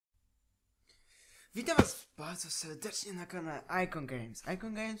Witam was bardzo serdecznie na kanale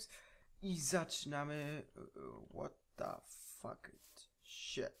ICONGames i zaczynamy what the fuck it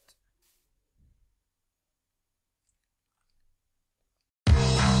shit.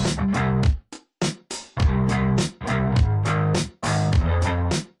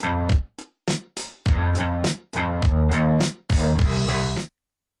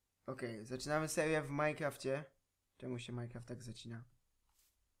 Okej, zaczynamy serię w Minecrafcie. Czemu się Minecraft tak zaczyna?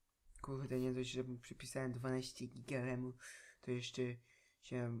 Kurde, nie dość, że przypisałem 12 giga RAMu, to jeszcze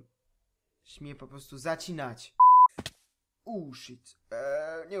się śmie po prostu zaczynać. Shit.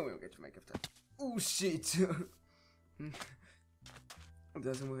 Nie umiem grać w Minecrafta. Shit. Od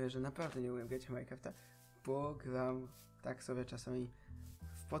razu mówię, że naprawdę nie umiem grać w Minecrafta, bo gram tak sobie czasami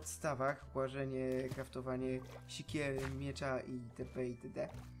w podstawach, łożenie, craftowanie sikiery, miecza i itp. itd.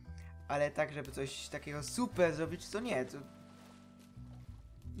 Ale tak, żeby coś takiego super zrobić, to nie, to...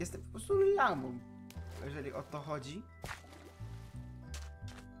 Jestem po prostu lamą, jeżeli o to chodzi.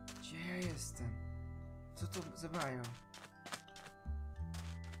 Gdzie ja jestem? Co to zabrają?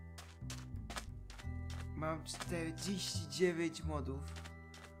 Mam 49 modów.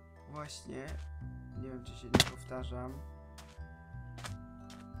 Właśnie. Nie wiem, czy się nie powtarzam.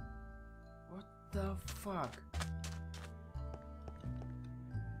 What the fuck?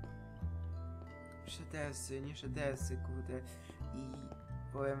 Shedersy, nie shedersy, kurde. I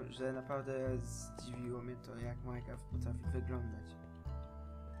powiem, że naprawdę zdziwiło mnie to, jak Minecraft potrafi wyglądać.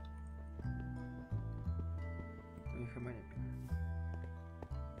 To nie chyba nie piję.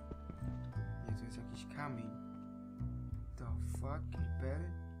 Nie, to jest jakiś kamień. The fuck,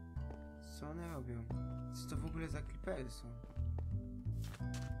 creepery? Co one robią? Co to w ogóle za creepery są?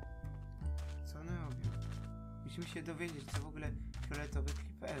 Co one robią? Musimy się dowiedzieć, co w ogóle fioletowe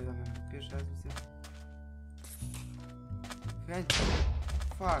creepery robią. Pierwszy raz widzę.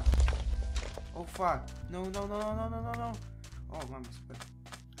 Fuck. Oh fuck. No. O, mamy super.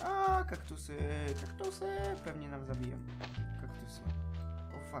 Kaktusy. Kaktusy. Pewnie nam zabiją. Kaktusy.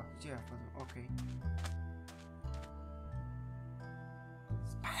 Oh fuck. Gdzie ja wpadłem? Okej.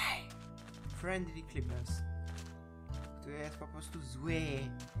 Spadaj. Friendly Clippers. Który jest po prostu zły.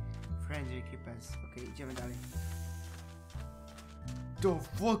 Friendly Clippers. Okej, idziemy dalej. The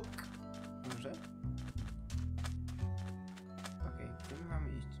fuck. Może? Gdzie my mamy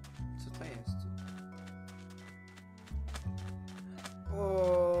iść? Co to jest?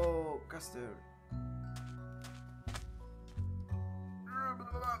 O, Caster.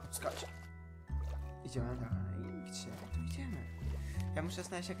 Skacz. Idziemy dalej. Gdzie tu idziemy? Ja muszę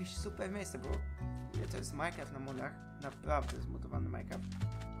znaleźć jakieś super miejsce, bo to jest Minecraft na modach. Naprawdę zmodowany Minecraft,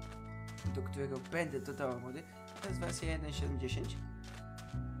 do którego będę dodawał mody. To jest wersja 1.7.10.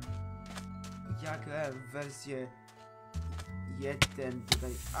 Ja grałem w wersję 1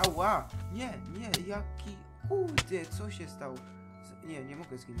 tutaj. Ała! Nie, jaki... Kurde, co się stało? Nie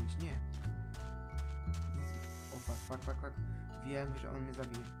mogę zginąć, nie. O, fuck. Wiem, że on mnie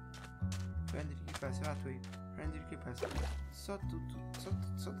zabije. Friendly Creepers, ratuj. Friendly Creepers. Co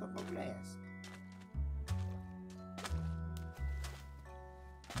to w ogóle jest?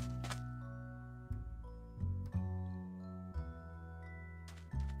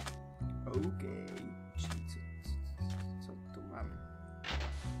 Okej. Co tu mamy?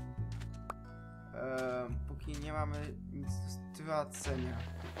 Póki nie mamy nic do stracenia.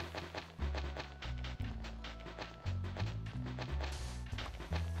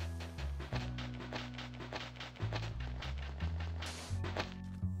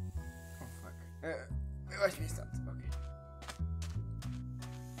 O fuck. Wyłaź mnie stąd, okej.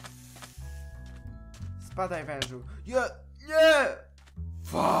 Spadaj, wężu. Nie!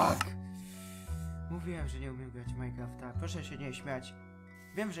 Fuck! Mówiłem, że nie umiem grać w Minecrafta. Proszę się nie śmiać.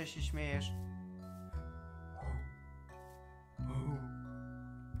 Wiem, że się śmiejesz.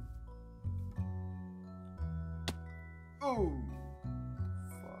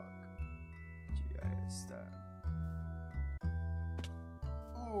 Fuck. Gdzie ja jestem?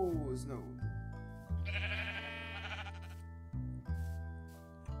 Znowu.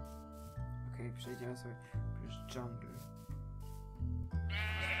 Okej, przejdziemy sobie przez dżunglę.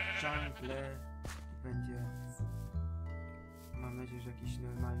 Dżunglę będzie... Mam nadzieję, że jakiś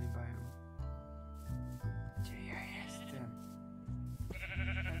normalny biom. Gdzie ja jestem?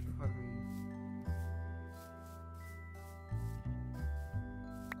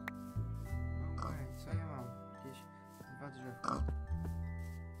 Okej, co ja mam? Jakieś 2 drzewka.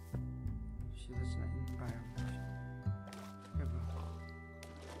 Się zaczyna inny biom. Chyba.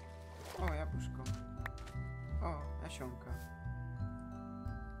 O, jabłuszko. O, nasionka.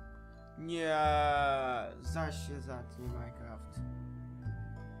 Nie, zaś się zatnie Minecraft.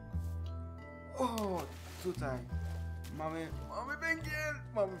 O, tutaj. Mamy węgiel!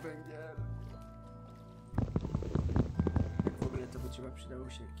 Mamy węgiel! Jak w ogóle to by trzeba, przydało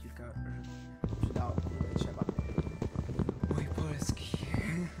się kilka... Przydało, kurde, trzeba. Mój polski.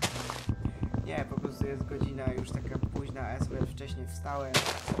 Nie, po prostu jest godzina już taka późna, a ja sobie wcześniej wstałem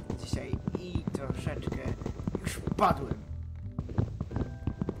dzisiaj i troszeczkę już padłem.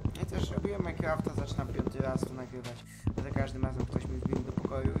 Ja też robiłem Minecrafta, zaczynam 5. raz to nagrywać, a za każdym razem ktoś mi wbił do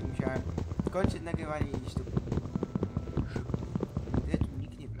pokoju i musiałem kończyć nagrywanie i iść do... Gdzie tu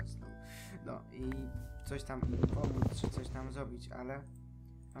nikt nie wracał. No i coś tam im pomóc, czy coś tam zrobić, ale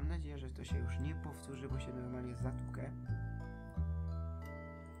mam nadzieję, że to się już nie powtórzy, bo się normalnie zatłukę.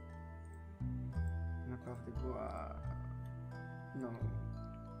 Naprawdę była... no...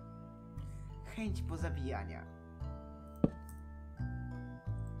 chęć pozabijania.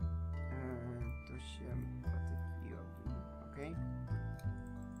 To się taki robi, okej?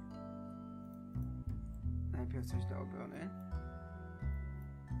 Najpierw coś do obrony.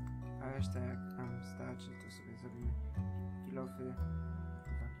 A resztę jak nam starczy, to sobie zrobimy kilofy. 2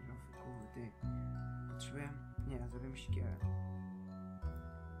 kilofy, kurde. Potrzebuję... nie, zrobimy siekierę.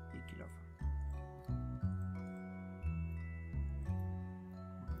 I kilofa.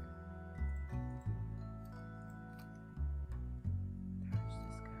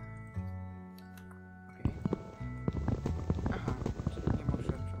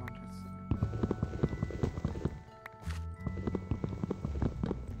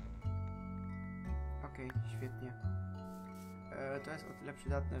 Świetnie. To jest o tyle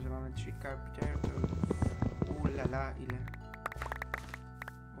przydatne, że mamy 3 carpenter, to ulala, ile?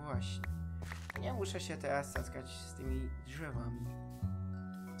 Właśnie. Nie muszę się teraz cackać z tymi drzewami.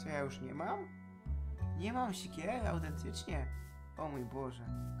 Co ja już nie mam? Nie mam siekiery autentycznie? O mój Boże.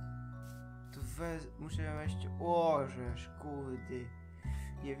 To muszę wejść... Ożesz, kurde.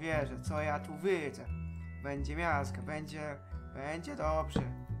 Nie wierzę, co ja tu widzę. Będzie miasto, będzie dobrze.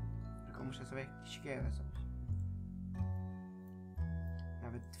 Tylko muszę sobie siekierę zrobić.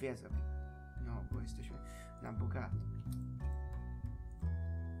 Nawet 2 zrobię. No, bo jesteśmy na bogato.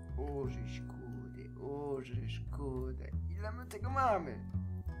 Użysz, kurde. Ile my tego mamy?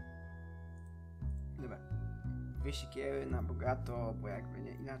 Dobra. 2 siekiery na bogato, bo jakby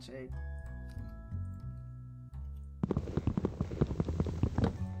nie inaczej.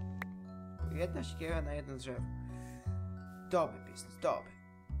 Jedna siekiera na jedno drzewo. Dobry biznes, dobry.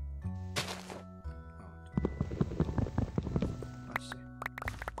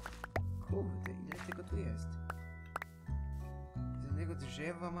 Kurde, ile tego tu jest? Z jednego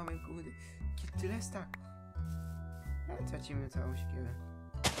drzewa mamy, kurde, tyle staków. Ale tracimy całą siekierę.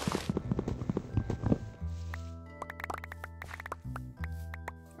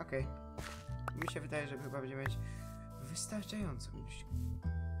 Okej. Mi się wydaje, że chyba będziemy mieć wystarczającą ilość.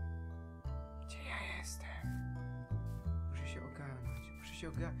 Gdzie ja jestem? Muszę się ogarnąć,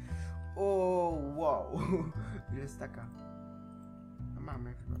 O, wow! Ile staka? No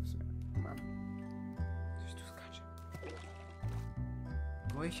mamy chyba w sumie. Mam. Coś tu skacze.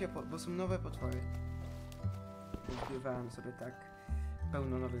 Boję się, bo są nowe potwory. Odgrywałem sobie tak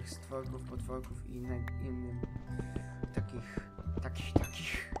pełno nowych stworków, potworków i innym takich.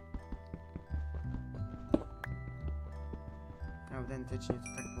 Autentycznie to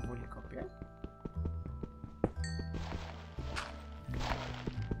tak powoli kopię.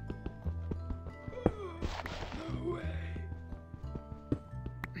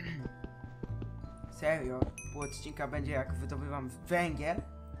 Serio? Pół odcinka będzie jak wydobywam węgiel?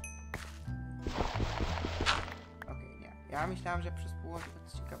 Okej, nie. Ja myślałem, że przez pół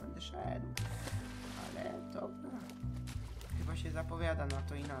odcinka będę szedł. Ale dobra. Chyba się zapowiada na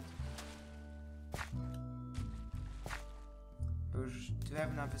to i na to. Bo już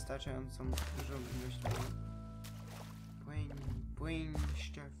drewna wystarczającą dużą ilość mam. Płyń,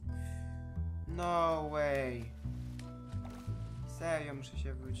 szczep. No way. Serio, muszę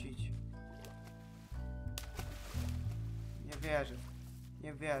się wrócić.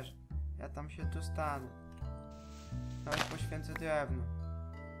 Nie wierzę. Ja tam się dostanę. Nawet poświęcę drewno.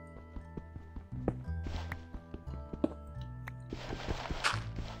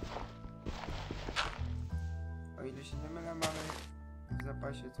 O ile się nie mylę, mamy w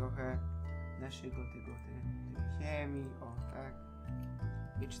zapasie trochę naszego tej ziemi. O, tak.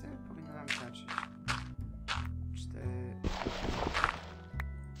 I 4 powinno nam starczyć. 4.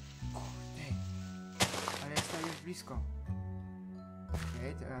 Kurde. Ale jestem już blisko.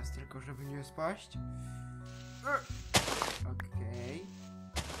 Okej, teraz tylko żeby nie spaść. Okej.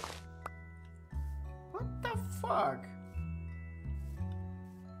 What the fuck?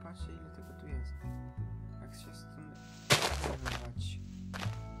 Patrzcie, ile tego tu jest. Jak się stąd wyrywać.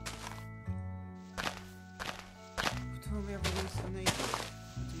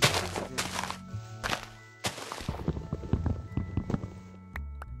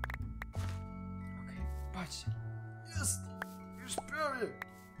 Prawie.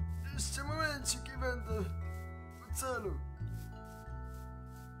 Jeszcze momencik i będę u celu.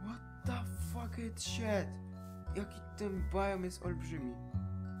 What the fuck is shit? Jaki ten biom jest olbrzymi.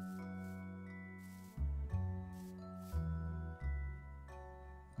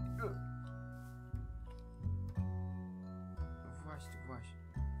 Właśnie.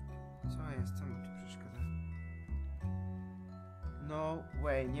 Co jest? Co mi tu przeszkadza? No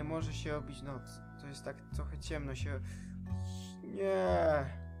way, nie może się robić noc. To jest tak trochę ciemno się... Nie.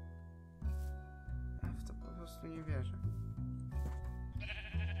 Ja w to po prostu nie wierzę.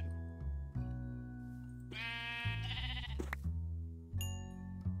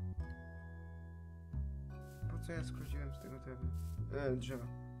 Po co ja skróciłem z tego drzewa?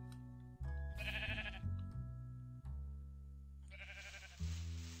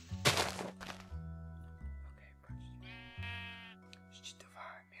 Okej, patrzcie.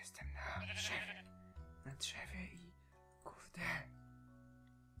 Szczytowałem, jestem na drzewie i... Kurde.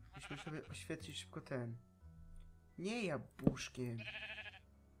 Musimy sobie oświetlić szybko ten. Nie jabłuszkiem.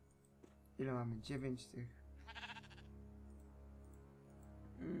 Ile mamy? 9 tych.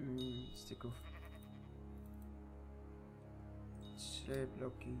 Styków. 3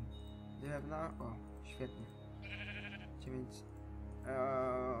 bloki drewna. O, świetnie. 9.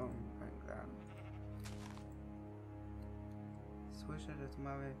 Węgla. Słyszę, że tu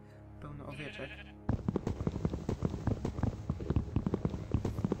mamy pełno owieczek.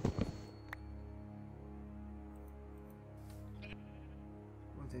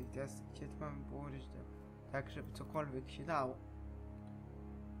 Kurde, i teraz gdzie tu mamy położyć to? Tak, żeby cokolwiek się dało.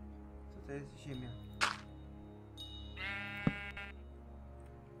 Co to jest ziemia?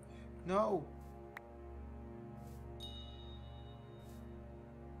 No!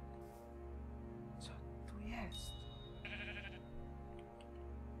 Co tu jest?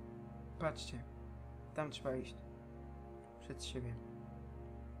 Patrzcie. Tam trzeba iść. Przed siebie.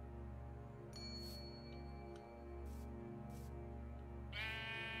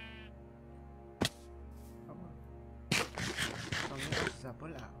 To mnie już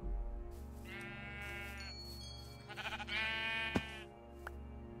zabolało.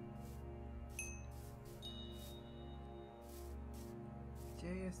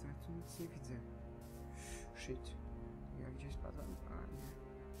 Gdzie jestem? Ja tu nic nie widzę. Shit. Ja gdzieś spadłem? A nie.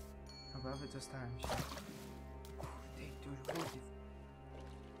 Dobra, wydostałem się. Kurde, i tu już wody.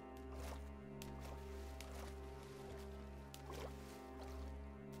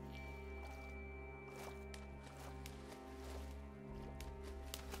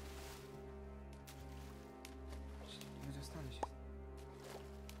 Wydostanę się.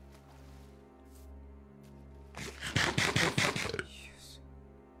 Jezu.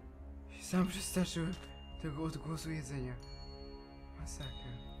 Sam przestraszyłem tego odgłosu jedzenia.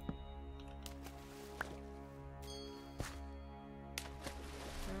 Masakra.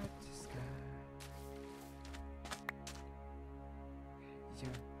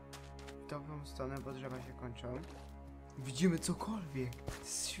 Idziemy w dobrą stronę, bo drzewa się kończą. Widzimy cokolwiek. To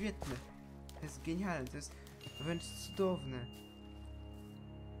jest świetne. To jest genialne. To jest wręcz cudowne.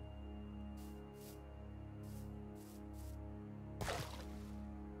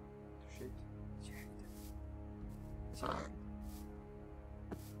 Shit. Gdzie?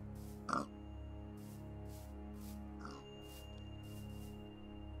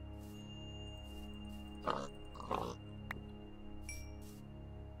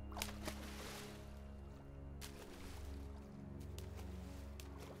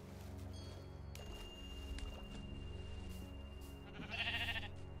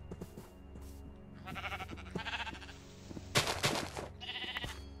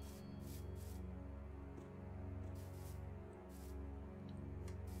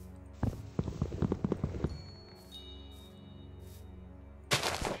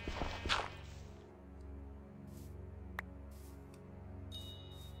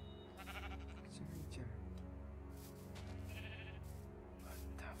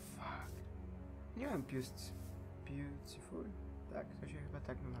 Nie wiem, beautiful? Tak, to się chyba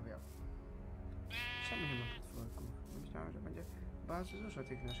tak namawiało. Czemu nie ma potworków? Myślałem, że będzie bardzo dużo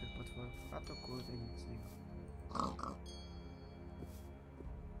tych naszych potworów, a to kurde nic nie ma.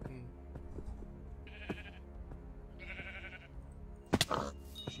 Okej.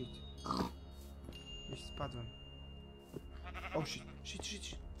 Shit. Gdzieś spadłem. O,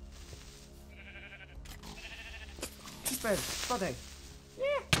 shit. Super, spadaj!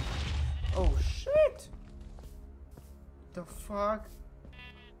 Nie! Oh shit! The fuck?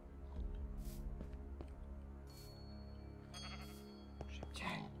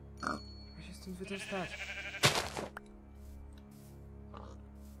 Szybciej! Trzeba się stąd wydostać.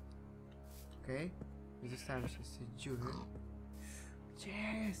 Okej. Wydostałem się z tej dziury.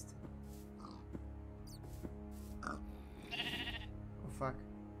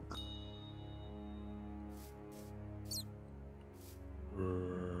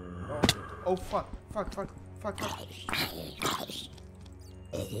 Oh fuck.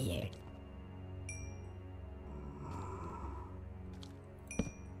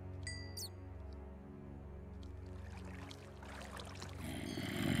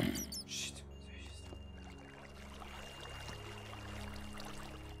 Shit.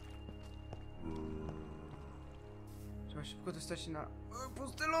 Trzeba szybko dostać się na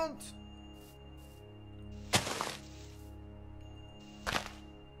pusty ląd.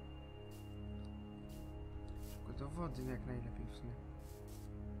 Szybko do wody jak najlepiej w sumie.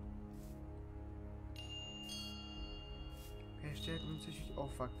 Jeszcze jakbym coś... O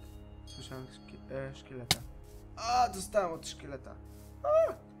fuck. Słyszałem szkieleta. A, dostałem od szkieleta.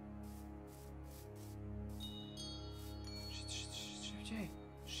 A! Szybciej.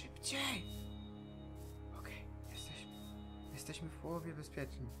 Szybciej! Okej, jesteśmy w połowie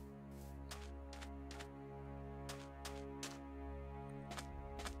bezpieczni.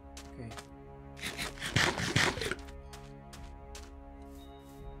 Okej.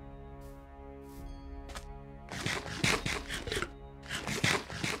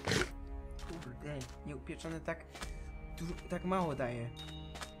 Kurde, nieupieczone tak mało daje.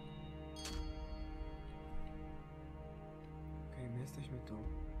 Okej, my jesteśmy tu.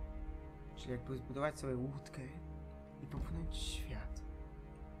 Czyli jakby zbudować sobie łódkę i popłynąć w świat.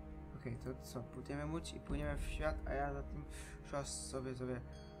 Okej, to co? Budujemy łódź i płyniemy w świat, a ja za tym czas sobie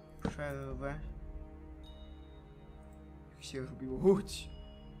przerwę. Jak się robiło łódź?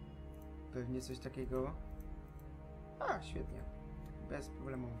 Pewnie coś takiego. A, świetnie. Bez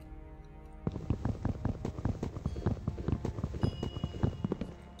problemu.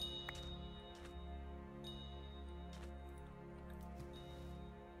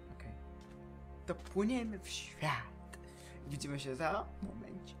 Okej. To płyniemy w świat. Widzimy się za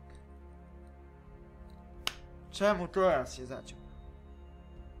momencik. Czemu teraz się zaciął?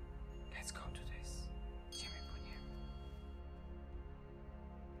 Let's go to this. Gdzie my płyniemy?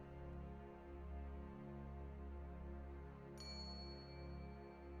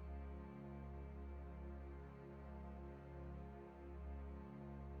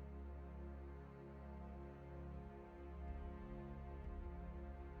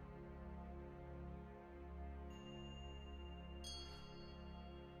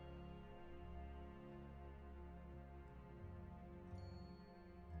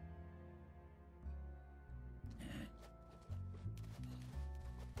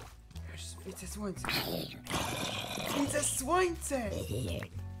 Widzę słońce! Widzę słońce!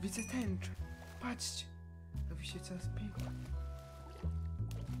 Widzę tęczę! Patrzcie! Robi się coraz piękniej.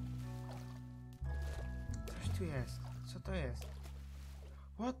 Coś tu jest. Co to jest?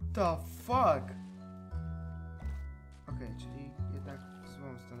 What the fuck? Okej, czyli jednak w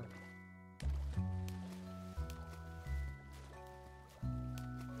złą stronę.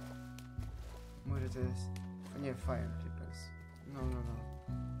 Może to jest... Nie, fire clippers. No.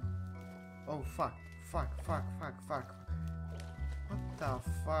 Oh fuck. What the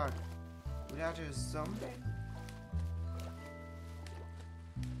fuck? We are just zombie?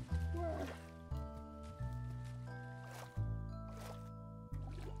 What?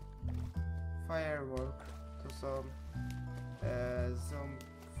 Firework. To są...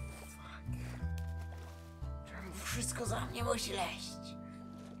 Fuck. Czemu wszystko za mnie musi leść?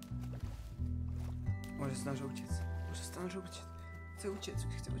 Może zdążę uciec. Chcę uciec.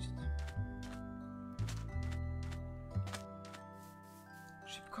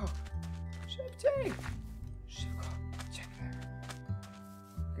 Szybko! Szybciej! Szybko! Ucieknę.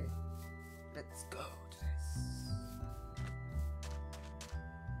 Okej. Let's go to this.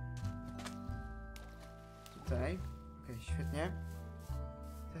 Tutaj. Okej, świetnie.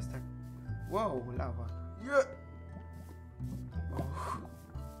 Teraz tak. Wow, lawa. Yeah!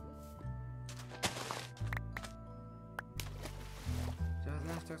 Trzeba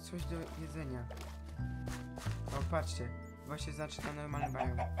znaleźć to coś do jedzenia. O, patrzcie. Właśnie znaczy na normalny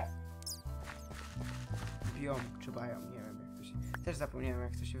biom. Biom czy biom, nie wiem jak to się... Też zapomniałem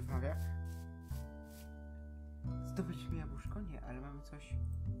jak to się wymawia. Zdobyliśmy jabłuszko? Nie, ale mamy coś...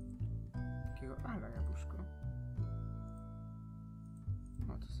 takiego ala jabłuszko.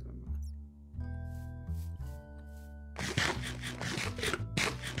 O, to sobie mamy.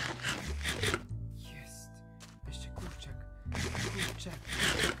 Jest! Jeszcze kurczak.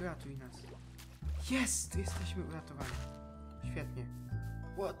 Ratuj nas. Jest! Jesteśmy uratowani. Świetnie.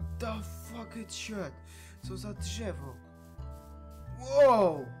 What the fuck is shit? Co za drzewo?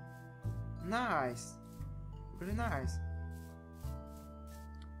 Wow! Nice! Really nice.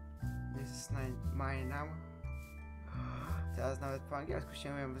 This is mine now. Teraz nawet po angielsku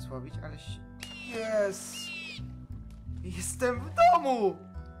się umiem wysłowić, ale... Yes! Jestem w domu!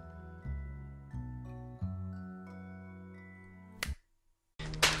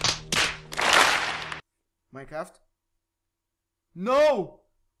 Minecraft? No!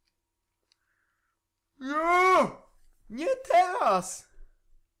 No! Nie teraz!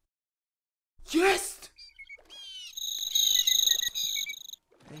 Jest!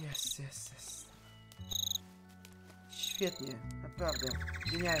 Jest. Świetnie, naprawdę,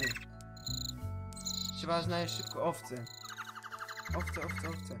 genialnie. Trzeba znaleźć szybko owce.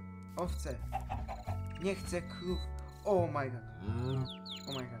 Owce. Nie chcę krów. Oh my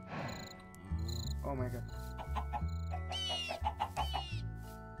god.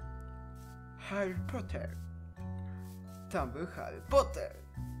 Harry Potter. Tam był Harry Potter.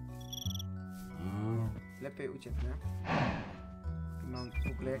 Lepiej ucieknę. Mam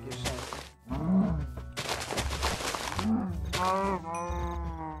w ogóle jakieś szanse.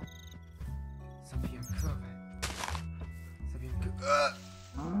 Zabiję krowę.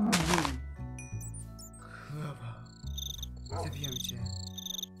 Krowa. Zabiję cię.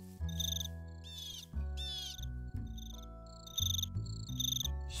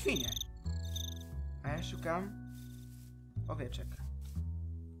 Świnie. A ja szukam owieczek.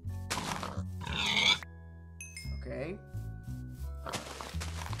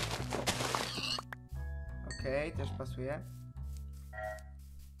 Okej, też pasuje.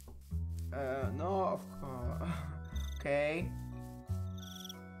 No, of course. Okej.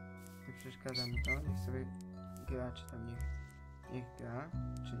 Nie przeszkadza mi to, niech sobie gra, czy tam niech gra,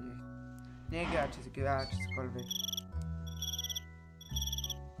 czy nie gra, czy gra, czy cokolwiek.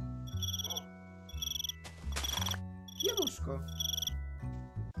 Jabłuszko.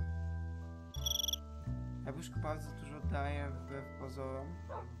 Jabłuszko bardzo dużo daje wbrew pozorom.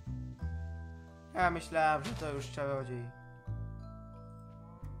 Ja myślałem, że to już czarodziej.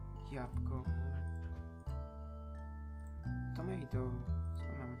 Jabłko. Tomato. Co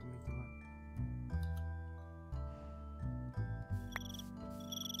mamy tomato?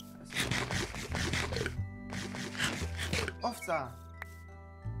 Owca!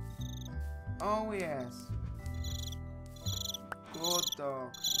 Oh yes! Good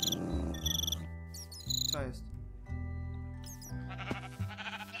dog. Co jest?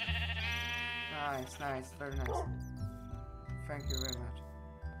 Nice, very nice. Thank you very much.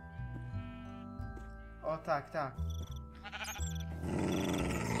 O tak.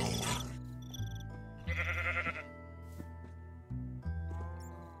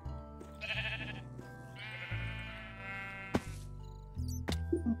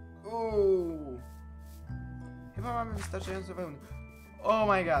 Chyba mamy wystarczająco wełny. Oh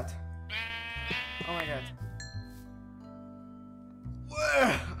my god.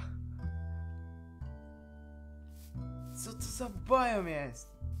 Co to za biom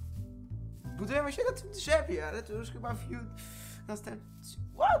jest? Budujemy się na tym drzewie, ale to już chyba następny...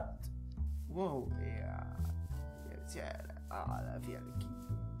 What? Wow, ja... Pierdziele, ale wielki.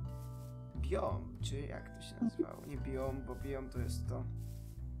 Biom, czy jak to się nazywało? Nie biom, bo biom to jest to...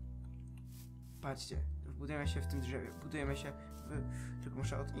 Patrzcie, budujemy się w tym drzewie, budujemy się w... Tylko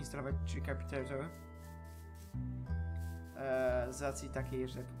muszę odinstalować 3 kapitalizory. Z racji takiej,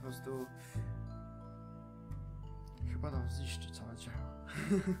 że po prostu... Chyba nam zniszczy całe dzieło.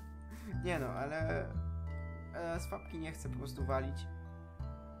 Nie no, ale... z fabki nie chcę po prostu walić.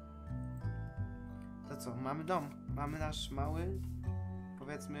 To co, mamy dom. Mamy nasz mały,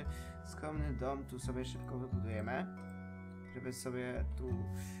 powiedzmy, skromny dom. Tu sobie szybko wybudujemy. Żeby sobie tu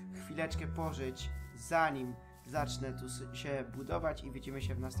chwileczkę pożyć, zanim zacznę tu się budować i widzimy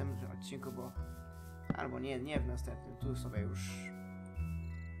się w następnym odcinku, bo... Albo nie w następnym, tu sobie już...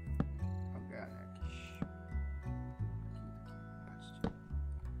 Ogarnę jakiś... Patrzcie.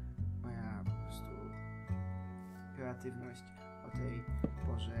 Moja po prostu... kreatywność o tej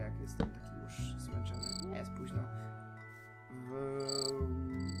porze, jak jestem taki już zmęczony. Nie jest późno.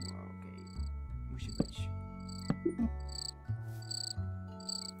 Okej. Musi być...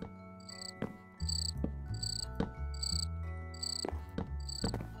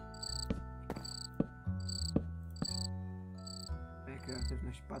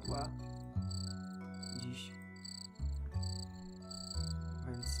 Kreatywność padła dziś,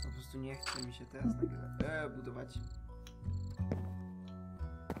 więc po prostu nie chce mi się teraz budować.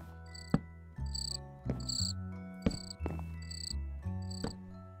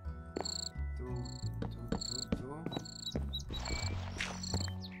 Tu.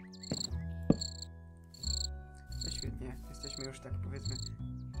 To świetnie, jesteśmy już tak, powiedzmy,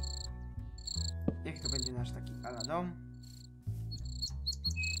 niech to będzie nasz taki ala dom.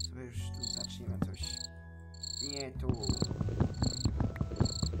 Już tu zaczniemy coś. Nie tu.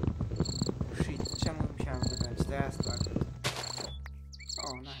 Shit, czemu musiałem wybrać teraz to akurat?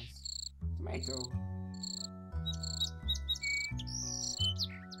 O, nice. Tomato.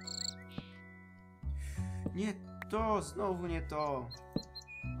 Nie to, znowu nie to.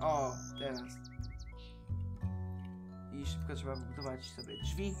 O, teraz. I szybko trzeba wybudować sobie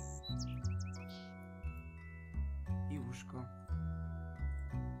drzwi. I łóżko.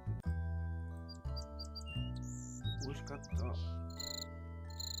 Łóżko to...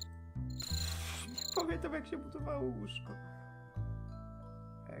 Nie pamiętam, jak się budowało łóżko.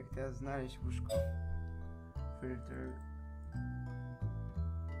 A jak teraz znaleźć łóżko? Filter.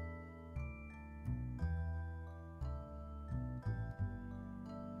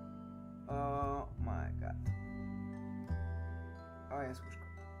 Oh my god. O, jest łóżko.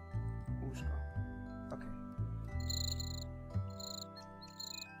 Łóżko. Okej.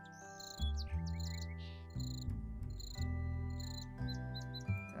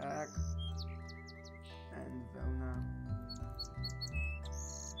 Tak. Wełna.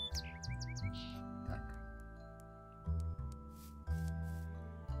 Tak.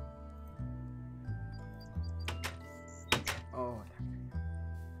 O, tak.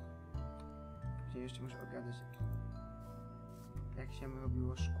 Później jeszcze muszę ogadać, jak się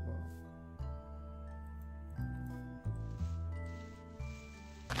robiło szkło.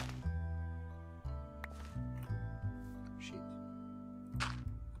 Shit.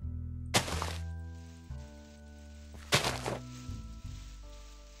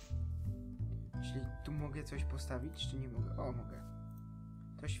 Czyli tu mogę coś postawić, czy nie mogę? O, mogę.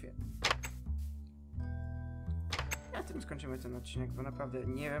 To świetnie. Na tym skończymy ten odcinek, bo naprawdę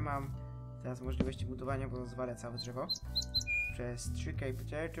nie mam teraz możliwości budowania, bo zwalę całe drzewo. Przez 3K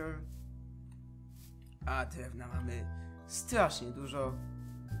potato. A drewna mamy strasznie dużo,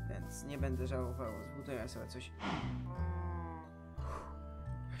 więc nie będę żałował. Zbuduję sobie coś.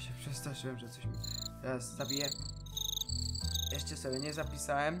 Ja się przestraszyłem, że coś mi teraz zabije. Jeszcze sobie nie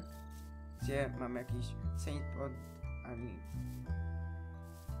zapisałem, gdzie mam jakiś saint pod... ani...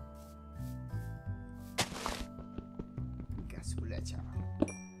 Gaz uleciał.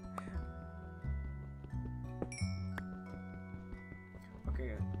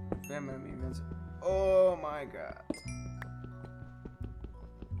 Wiemy mniej więcej. Oh my god.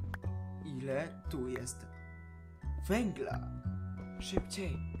 Ile tu jest węgla?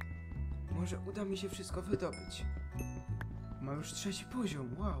 Szybciej. Może uda mi się wszystko wydobyć. Mam już 3.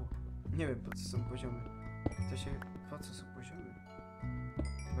 poziom, wow. Nie wiem, po co są poziomy. Po co są poziomy?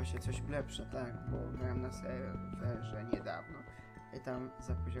 Chyba się coś ulepsza, tak, bo miałem na serwerze niedawno. I tam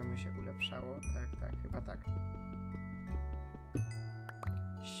za poziomy się ulepszało. Tak, chyba tak.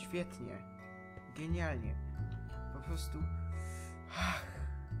 Świetnie. Genialnie. Po prostu... Ach,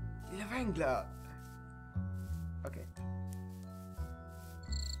 ile węgla! Okej.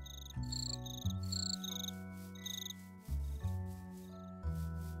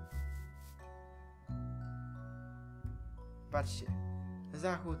 Patrzcie.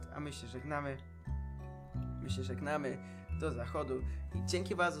 Zachód, a my się żegnamy. Do zachodu. I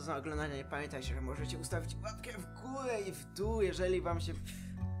dzięki bardzo za oglądanie. Pamiętajcie, że możecie ustawić łapkę w górę i w dół, jeżeli wam się...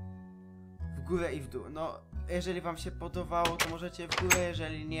 W górę i w dół. No, jeżeli wam się podobało, to możecie w górę,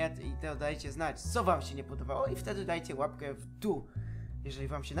 jeżeli nie, to dajcie znać, co wam się nie podobało i wtedy dajcie łapkę w dół, jeżeli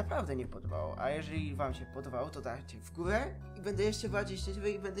wam się naprawdę nie podobało. A jeżeli wam się podobało, to dajcie w górę i będę jeszcze bardziej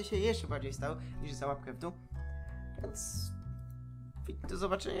szczęśliwy i będę się jeszcze bardziej stał niż za łapkę w dół. Więc... do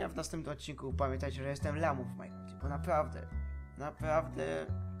zobaczenia w następnym odcinku. Pamiętajcie, że jestem lamą w Minecrafcie, bo naprawdę...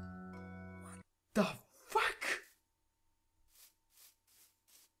 The fuck?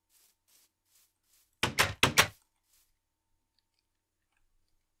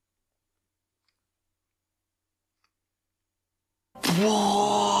 Wow.